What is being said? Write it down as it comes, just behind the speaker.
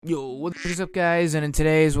Yo, what's up guys, and in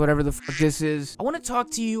today's whatever the fuck this is, I want to talk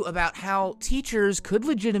to you about how teachers could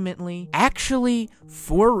legitimately, actually,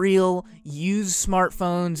 for real, use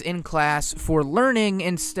smartphones in class for learning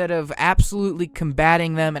instead of absolutely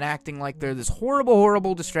combating them and acting like they're this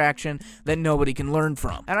horrible distraction that nobody can learn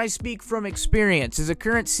from. And I speak from experience. As a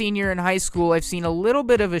current senior in high school, I've seen a little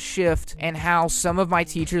bit of a shift in how some of my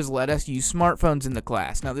teachers let us use smartphones in the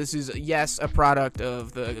class. Now this is, yes, a product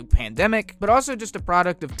of the pandemic, but also just a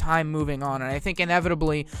product of time moving on, and I think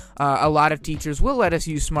inevitably a lot of teachers will let us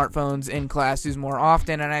use smartphones in classes more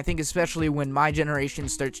often, and I think especially when my generation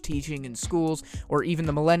starts teaching in schools, or even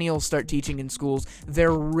the millennials start teaching in schools,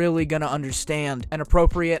 they're really going to understand an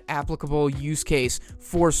appropriate, applicable use case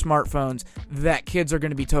for smartphones that kids are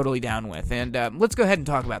going to be totally down with, and let's go ahead and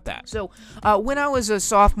talk about that. So, when I was a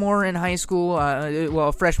sophomore in high school,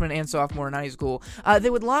 a freshman and sophomore in high school, they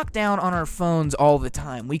would lock down on our phones all the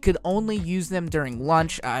time. We could only use them during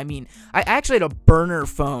lunch. I actually had a burner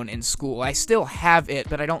phone in school. I still have it,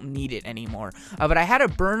 but I don't need it anymore. But I had a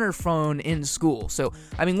burner phone in school. So,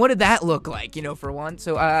 what did that look like, for one?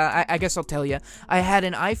 So, I guess I'll tell you. I had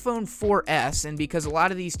an iPhone 4S, and because a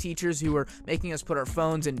lot of these teachers who were making us put our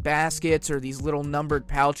phones in baskets or these little numbered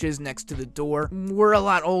pouches next to the door were a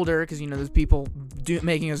lot older, because, those people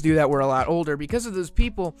making us do that were a lot older. Because of those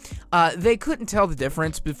people, they couldn't tell the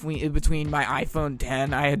difference between my iPhone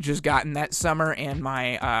 10 I had just gotten that summer and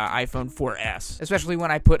my iPhone 4S, especially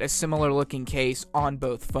when I put a similar looking case on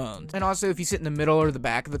both phones. And also, if you sit in the middle or the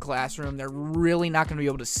back of the classroom, they're really not going to be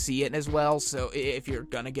able to see it as well, so if you're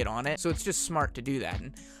going to get on it. So it's just smart to do that.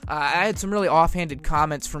 And I had some really offhanded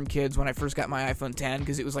comments from kids when I first got my iPhone 10,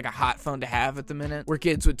 because it was like a hot phone to have at the minute, where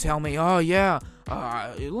kids would tell me, oh yeah,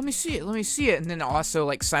 let me see it, and then also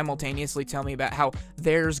like simultaneously tell me about how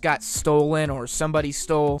theirs got stolen, or somebody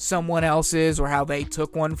stole someone else's, or how they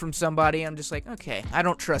took one from somebody. I'm just like, okay, I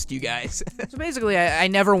don't trust you guys. So basically, I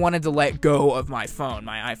never wanted to let go of my phone,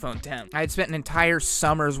 my iPhone 10. I had spent an entire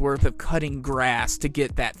summer's worth of cutting grass to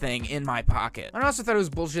get that thing in my pocket. I also thought it was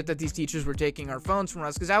bullshit that these teachers were taking our phones from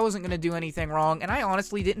us, because I wasn't going to do anything wrong, and I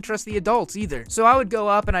honestly didn't trust the adults either. So I would go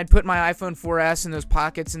up and I'd put my iPhone 4S in those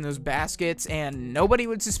pockets, in those baskets, and nobody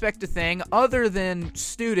would suspect a thing other than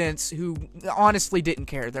students who honestly didn't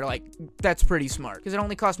care. They're like, that's pretty smart, because it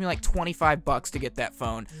only cost me like $25 to get that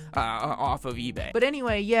phone off of eBay. But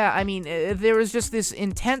anyway, yeah, there was just this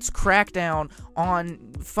intense crackdown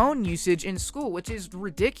on phone usage in school, which is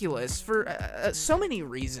ridiculous for so many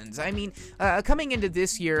reasons. Coming into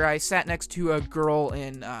this year, I sat next to a girl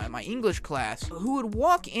in my English class who would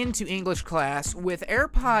walk into English class with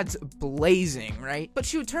AirPods blazing, right? But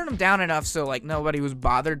she would turn them down enough so like nobody was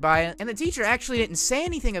bothered by it. And the teacher actually didn't say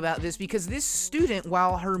anything about this, because this student,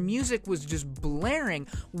 while her music was just blaring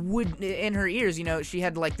would in her ears, she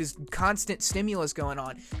had like this constant stimulus going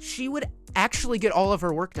on, she would actually get all of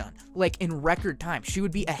her work done, like in record time. She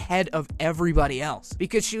would be ahead of everybody else,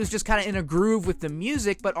 because she was just kind of in a groove with the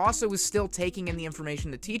music, but also was still taking in the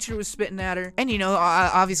information the teacher was spitting at her. And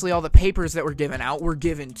obviously all the papers that were given out were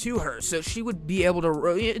given to her, so she would be able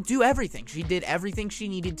to do everything. She did everything she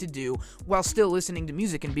needed to do while still listening to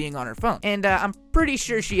music and being on her phone. And I'm pretty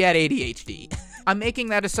sure she had ADHD. I'm making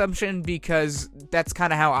that assumption because that's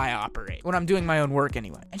kind of how I operate when I'm doing my own work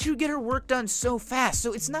anyway. And she would get her work done so fast,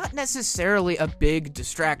 so it's not necessarily a big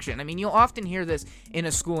distraction. You'll often hear this in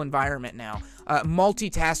a school environment now.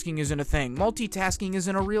 Multitasking isn't a thing. Multitasking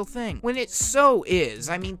isn't a real thing. When it so is.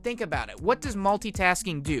 Think about it. What does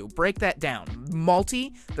multitasking do? Break that down.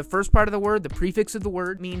 Multi, the first part of the word, the prefix of the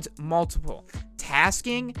word, means multiple.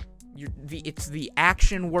 Tasking, it's the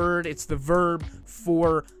action word, it's the verb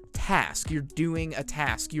for task. You're doing a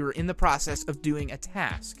task. You're in the process of doing a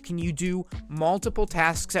task. Can you do multiple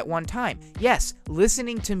tasks at one time? Yes.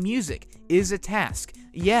 Listening to music is a task.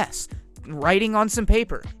 Yes. Writing on some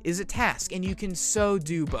paper is a task, and you can so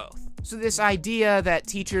do both. So this idea that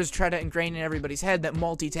teachers try to ingrain in everybody's head that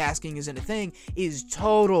multitasking isn't a thing is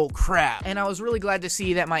total crap. And I was really glad to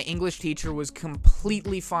see that my English teacher was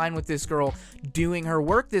completely fine with this girl doing her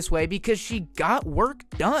work this way, because she got work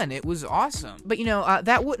done. It was awesome. But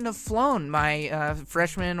that wouldn't have flown my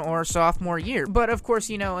freshman or sophomore year. But of course,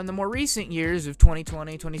 in the more recent years of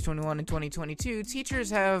 2020, 2021, and 2022, teachers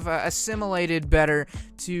have assimilated better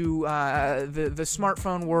to the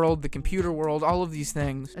smartphone world, the computer world, all of these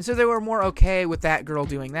things. And so they were more okay with that girl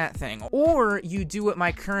doing that thing. Or you do what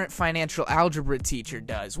my current financial algebra teacher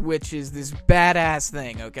does, which is this badass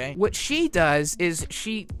thing, okay? What she does is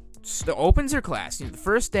she opens her class, the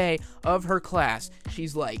first day of her class.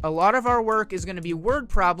 She's like, a lot of our work is going to be word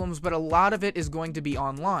problems, but a lot of it is going to be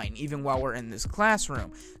online, even while we're in this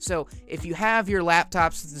classroom. So if you have your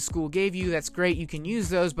laptops that the school gave you, that's great, you can use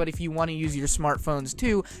those, but if you want to use your smartphones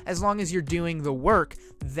too, as long as you're doing the work,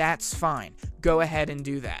 that's fine. Go ahead and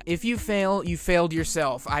do that. If you fail, you failed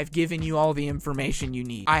yourself. I've given you all the information you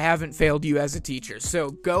need. I haven't failed you as a teacher.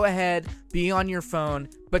 So go ahead, be on your phone,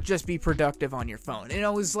 but just be productive on your phone. And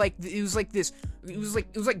it was like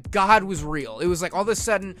God was real. It was like all of a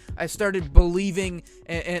sudden I started believing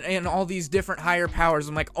in all these different higher powers.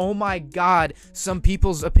 I'm like, oh my God, some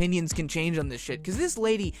people's opinions can change on this shit. Because this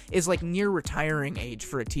lady is like near retiring age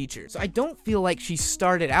for a teacher. So I don't feel like she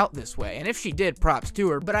started out this way. And if she did, props to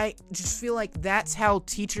her. But I just feel like that's how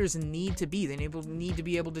teachers need to be. They need to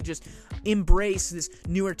be able to just embrace this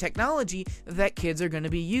newer technology that kids are going to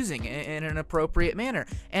be using in an appropriate manner.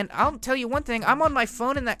 And I'll tell you one thing, I'm on my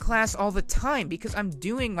phone in that class all the time because I'm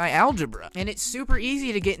doing my algebra. And it's super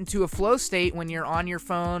easy to get into a flow state when you're on your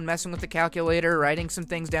phone, messing with the calculator, writing some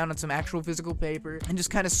things down on some actual physical paper, and just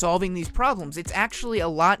kind of solving these problems. It's actually a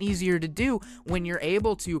lot easier to do when you're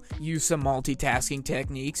able to use some multitasking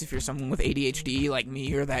techniques, if you're someone with ADHD like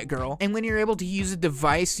me or that girl, and when you're able to use a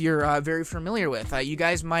device you're very familiar with. You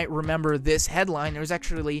guys might remember this headline. There was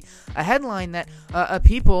actually a headline that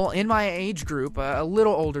people in my age group, a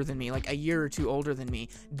little older than me, like a year or two older than me,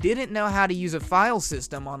 didn't know how to use a file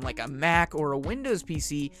system on like a Mac or a Windows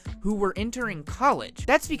PC who were entering college.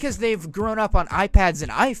 That's because they've grown up on iPads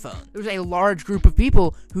and iPhones. There's a large group of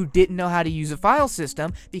people who didn't know how to use a file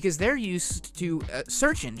system because they're used to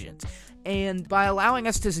search engines. And by allowing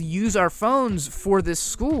us to use our phones for this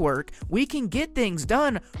schoolwork, we can get things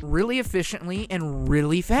done really efficiently and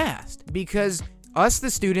really fast. Because us,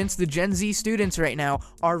 the students, the Gen Z students right now,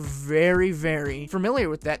 are very, very familiar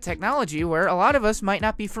with that technology, where a lot of us might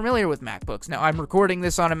not be familiar with MacBooks. Now, I'm recording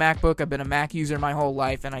this on a MacBook. I've been a Mac user my whole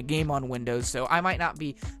life, and I game on Windows, so I might not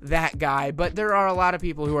be that guy, but there are a lot of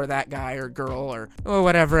people who are that guy or girl or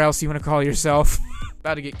whatever else you want to call yourself.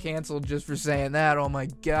 About to get canceled just for saying that. Oh my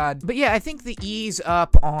God. But yeah, I think the ease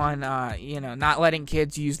up on, not letting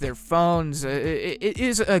kids use their phones it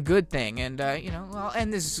is a good thing. And, I'll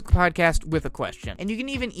end this podcast with a question. And you can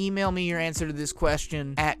even email me your answer to this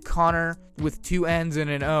question at Connor with 2 N's and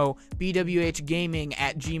an O,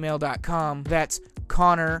 bwhgaming@gmail.com. That's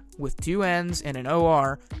Connor with 2 N's and an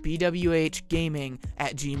OR,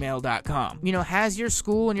 bwhgaming@gmail.com. Has your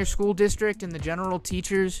school and your school district and the general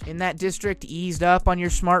teachers in that district eased up on your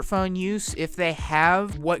smartphone use? If they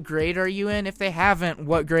have, what grade are you in? If they haven't,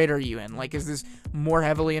 what grade are you in? Like, is this more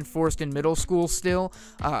heavily enforced in middle school still,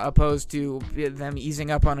 opposed to them easing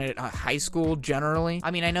up on it high school generally? I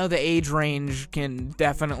mean, I know the age range can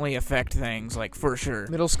definitely affect things, like, for sure.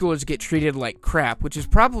 Middle schoolers get treated like crap, which is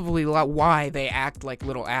probably why they act like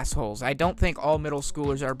little assholes. I don't think all middle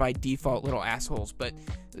schoolers are by default little assholes, but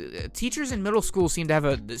teachers in middle school seem to have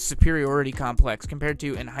a superiority complex compared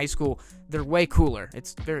to in high school. They're way cooler.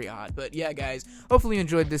 It's very odd. But yeah, guys, hopefully you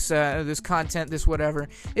enjoyed this content, this whatever.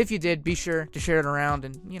 If you did, be sure to share it around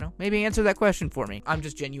and, maybe answer that question for me. I'm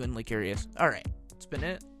just genuinely curious. All right, that's been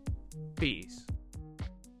it. Peace.